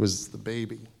 It was the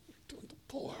baby doing the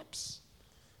pull-ups,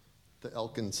 the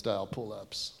Elkin-style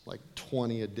pull-ups, like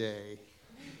 20 a day.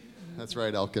 That's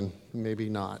right, Elkin. Maybe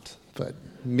not, but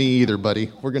me either, buddy.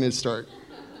 We're going to start.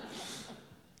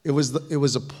 It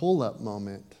was a pull-up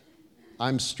moment.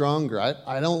 I'm stronger.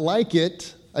 I don't like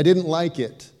it. I didn't like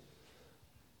it.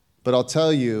 But I'll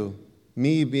tell you,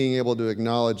 me being able to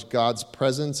acknowledge God's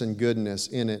presence and goodness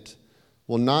in it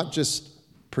will not just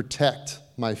protect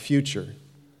my future,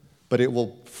 but it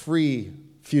will free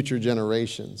future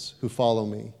generations who follow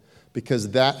me,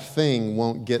 because that thing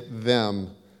won't get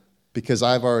them because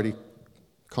I've already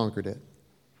conquered it.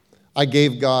 I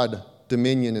gave God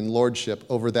dominion and lordship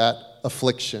over that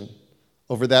affliction,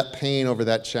 over that pain, over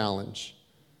that challenge.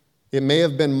 It may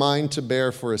have been mine to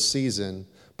bear for a season,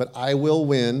 but I will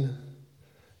win.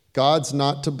 God's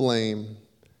not to blame.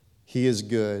 He is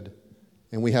good,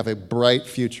 and we have a bright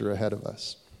future ahead of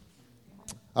us.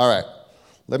 All right,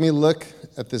 let me look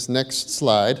at this next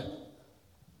slide.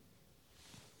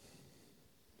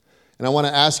 And I want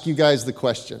to ask you guys the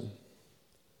question.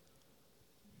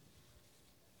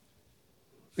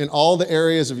 In all the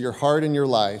areas of your heart and your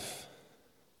life,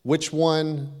 which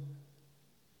one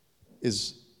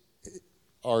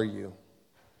are you?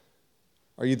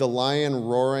 Are you the lion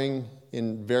roaring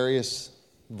in various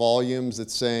volumes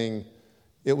that's saying,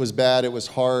 it was bad, it was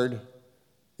hard,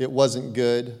 it wasn't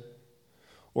good?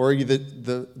 Or are you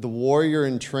the warrior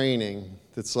in training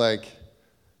that's like,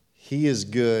 he is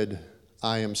good,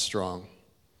 I am strong.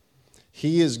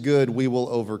 He is good, we will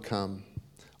overcome,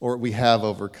 or we have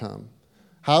overcome.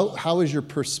 How is your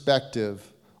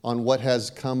perspective on what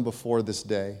has come before this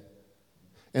day?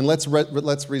 And let's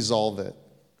resolve it.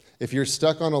 If you're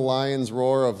stuck on a lion's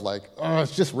roar of like, oh,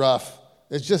 it's just rough,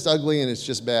 it's just ugly, and it's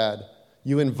just bad,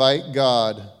 you invite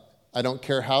God, I don't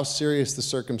care how serious the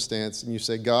circumstance, and you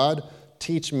say, God,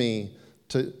 teach me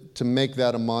to make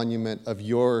that a monument of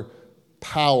your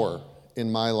power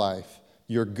in my life,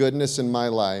 your goodness in my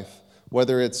life,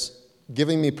 whether it's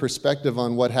giving me perspective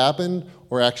on what happened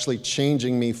or actually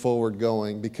changing me forward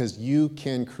going, because you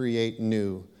can create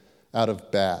new out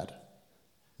of bad.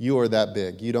 You are that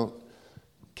big. You don't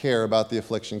care about the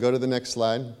affliction. Go to the next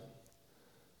slide.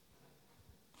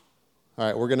 All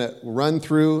right, we're going to run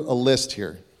through a list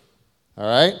here. All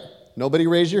right? Nobody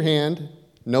raise your hand.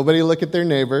 Nobody look at their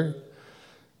neighbor.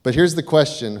 But here's the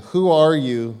question. Who are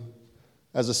you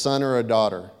as a son or a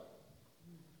daughter?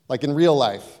 Like in real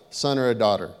life, son or a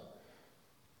daughter.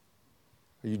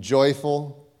 Are you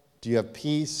joyful? Do you have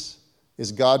peace?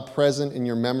 Is God present in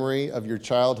your memory of your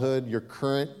childhood, your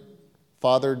current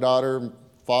father-daughter,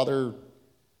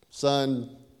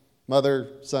 father-son,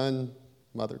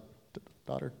 mother-daughter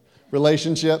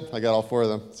relationship? I got all four of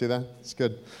them. See that? It's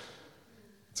good.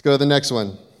 Let's go to the next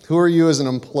one. Who are you as an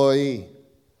employee?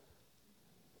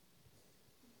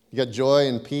 You got joy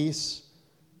and peace?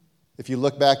 If you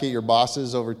look back at your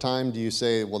bosses over time, do you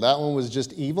say, well, that one was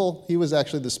just evil? He was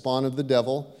actually the spawn of the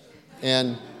devil,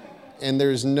 and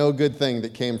there's no good thing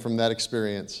that came from that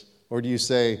experience? Or do you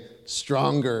say,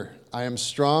 stronger? I am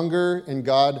stronger, and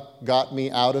God got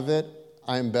me out of it.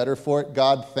 I am better for it.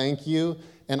 God, thank you.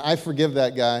 And I forgive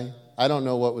that guy. I don't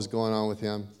know what was going on with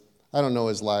him. I don't know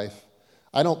his life.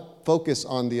 I don't focus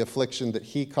on the affliction that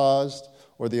he caused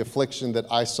or the affliction that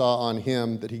I saw on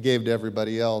him that he gave to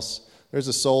everybody else. There's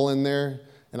a soul in there,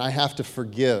 and I have to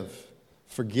forgive.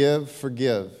 Forgive.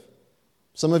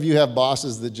 Some of you have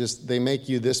bosses that they make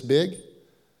you this big.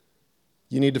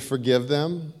 You need to forgive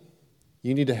them.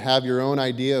 You need to have your own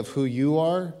idea of who you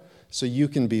are so you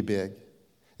can be big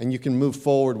and you can move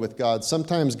forward with God.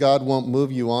 Sometimes God won't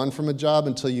move you on from a job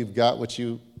until you've got what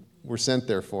you were sent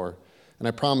there for. And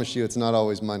I promise you, it's not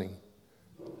always money.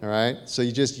 All right? So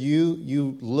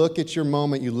you look at your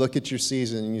moment, you look at your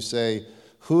season, and you say,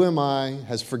 who am I?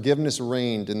 Has forgiveness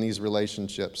reigned in these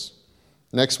relationships?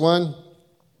 Next one.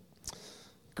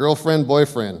 Girlfriend,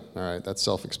 boyfriend. All right, that's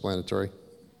self-explanatory.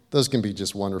 Those can be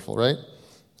just wonderful, right?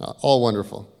 All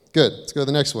wonderful. Good. Let's go to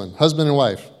the next one. Husband and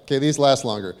wife. Okay, these last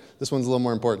longer. This one's a little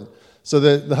more important. So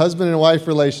the husband and wife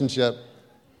relationship,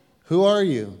 who are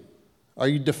you? Are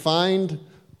you defined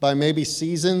by maybe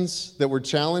seasons that were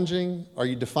challenging? Are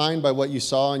you defined by what you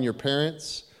saw in your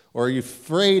parents? Or are you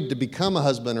afraid to become a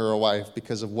husband or a wife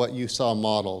because of what you saw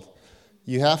modeled?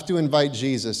 You have to invite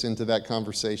Jesus into that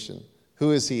conversation.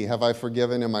 Who is he? Have I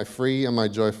forgiven? Am I free? Am I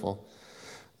joyful?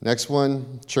 Next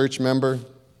one, church member.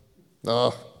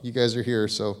 Oh, you guys are here,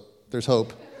 so there's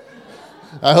hope.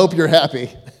 I hope you're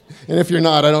happy. And if you're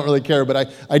not, I don't really care.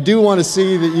 But I do want to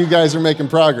see that you guys are making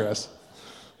progress.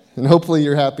 And hopefully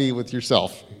you're happy with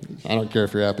yourself. I don't care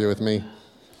if you're happy with me.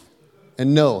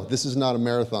 And no, this is not a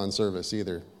marathon service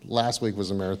either. Last week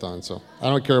was a marathon, so I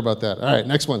don't care about that. All right,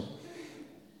 next one.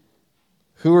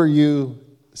 Who are you,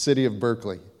 city of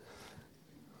Berkeley?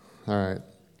 All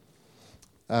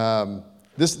right.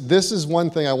 This is one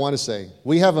thing I want to say.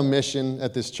 We have a mission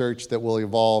at this church that will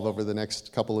evolve over the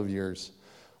next couple of years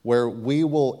where we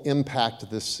will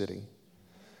impact this city.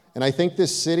 And I think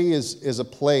this city is a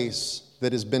place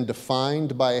that has been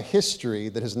defined by a history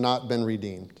that has not been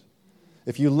redeemed.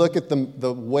 If you look at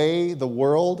the way the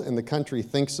world and the country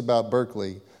thinks about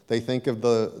Berkeley, they think of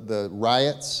the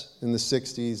riots in the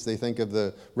 60s. They think of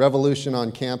the revolution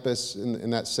on campus in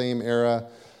that same era.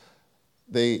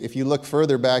 If you look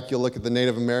further back, you'll look at the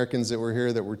Native Americans that were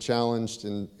here that were challenged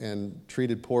and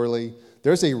treated poorly.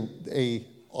 There's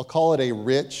I'll call it a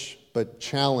rich but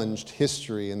challenged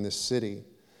history in this city.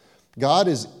 God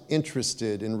is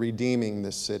interested in redeeming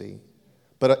this city.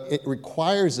 But it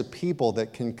requires a people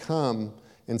that can come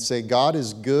and say, God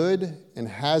is good and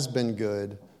has been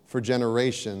good for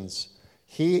generations.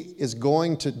 He is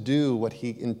going to do what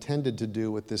he intended to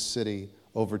do with this city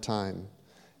over time.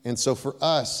 And so for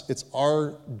us, it's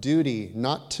our duty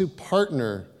not to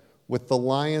partner with the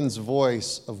lion's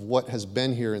voice of what has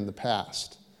been here in the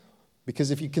past.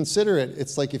 Because if you consider it,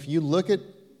 it's like if you look at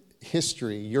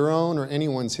history, your own or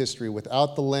anyone's history,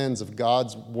 without the lens of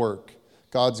God's work,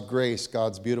 God's grace,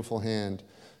 God's beautiful hand,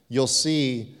 you'll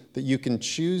see that you can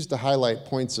choose to highlight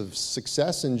points of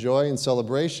success and joy and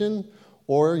celebration,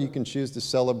 or you can choose to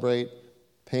celebrate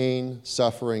pain,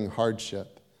 suffering,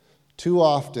 hardship. Too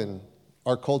often,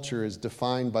 our culture is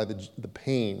defined by the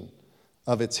pain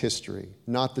of its history,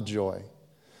 not the joy.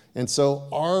 And so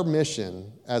our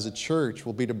mission as a church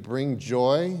will be to bring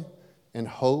joy and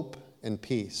hope and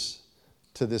peace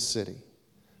to this city,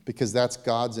 because that's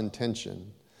God's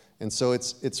intention. And so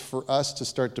it's for us to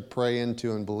start to pray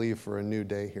into and believe for a new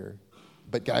day here.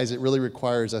 But guys, it really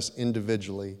requires us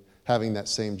individually having that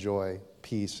same joy,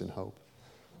 peace, and hope.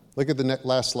 Look at the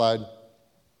last slide.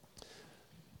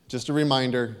 Just a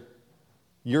reminder,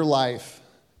 your life,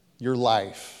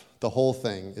 the whole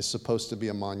thing is supposed to be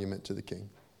a monument to the King.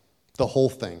 The whole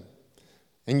thing.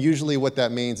 And usually what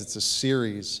that means, it's a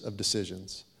series of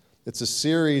decisions. It's a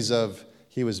series of,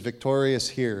 he was victorious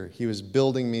here, he was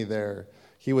building me there,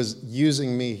 he was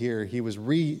using me here, he was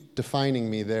redefining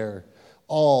me there.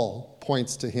 All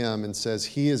points to him and says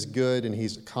he is good and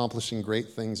he's accomplishing great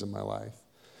things in my life.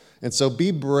 And so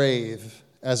be brave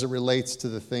as it relates to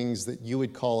the things that you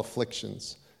would call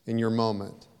afflictions in your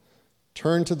moment.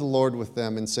 Turn to the Lord with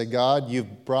them and say, God,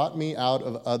 you've brought me out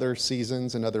of other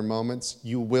seasons and other moments.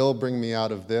 You will bring me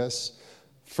out of this.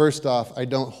 First off, I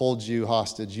don't hold you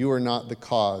hostage. You are not the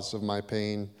cause of my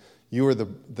pain. You are the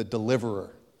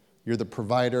deliverer. You're the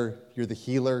provider. You're the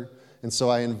healer. And so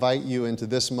I invite you into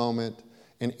this moment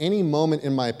and any moment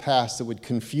in my past that would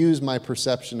confuse my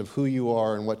perception of who you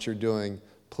are and what you're doing.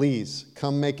 Please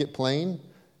come make it plain,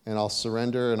 and I'll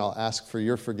surrender and I'll ask for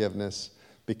your forgiveness,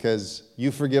 because you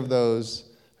forgive those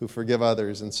who forgive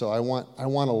others. And so I want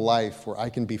a life where I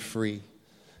can be free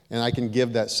and I can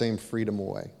give that same freedom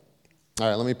away. All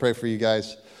right, let me pray for you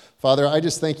guys. Father, I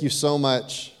just thank you so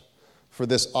much for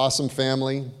this awesome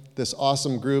family, this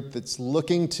awesome group that's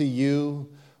looking to you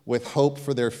with hope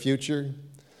for their future.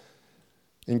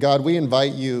 And God, we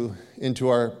invite you into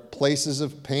our places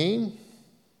of pain,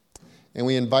 and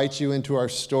we invite you into our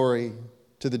story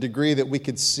to the degree that we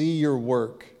could see your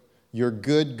work, your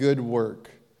good work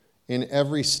in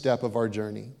every step of our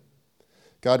journey.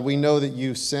 God, we know that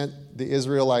you sent the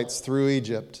Israelites through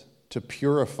Egypt to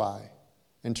purify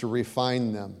and to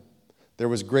refine them. There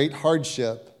was great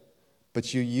hardship,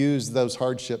 but you used those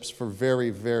hardships for very,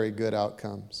 very good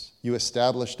outcomes. You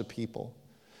established a people.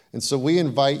 And so we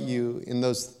invite you in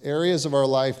those areas of our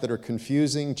life that are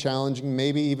confusing, challenging,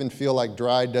 maybe even feel like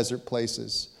dry desert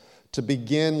places, to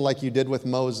begin like you did with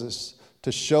Moses,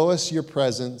 to show us your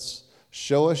presence,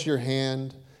 show us your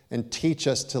hand, and teach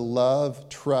us to love,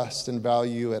 trust, and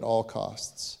value you at all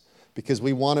costs. Because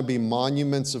we want to be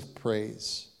monuments of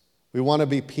praise. We want to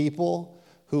be people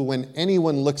who, when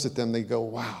anyone looks at them, they go,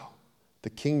 wow, the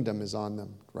kingdom is on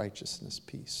them. Righteousness,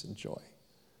 peace, and joy.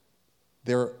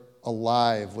 They're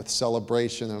alive with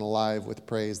celebration and alive with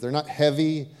praise. They're not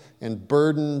heavy and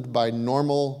burdened by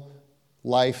normal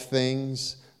life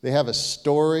things. They have a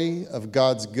story of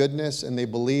God's goodness, and they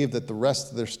believe that the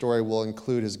rest of their story will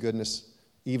include his goodness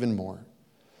even more.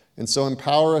 And so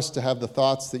empower us to have the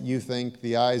thoughts that you think,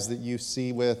 the eyes that you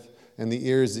see with, and the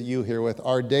ears that you hear with.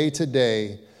 Our day to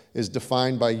day is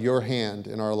defined by your hand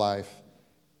in our life.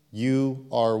 You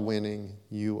are winning.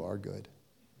 You are good.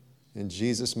 In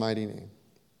Jesus' mighty name.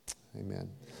 Amen.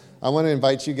 I want to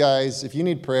invite you guys, if you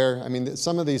need prayer,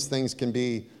 some of these things can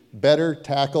be better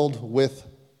tackled with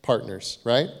partners,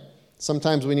 right?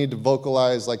 Sometimes we need to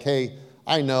vocalize like, hey,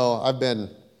 I know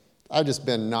I've just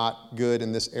been not good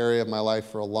in this area of my life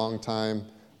for a long time.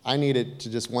 I need it to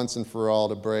just once and for all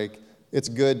to break. It's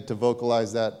good to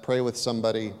vocalize that, pray with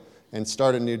somebody, and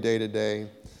start a new day today.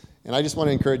 And I just want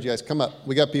to encourage you guys, come up.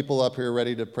 We got people up here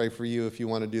ready to pray for you if you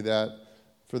want to do that.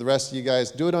 For the rest of you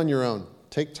guys, do it on your own.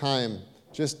 Take time.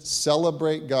 Just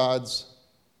celebrate God's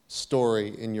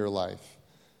story in your life.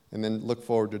 And then look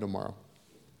forward to tomorrow.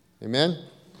 Amen?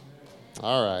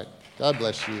 All right. God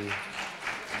bless you.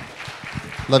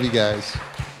 Love you guys.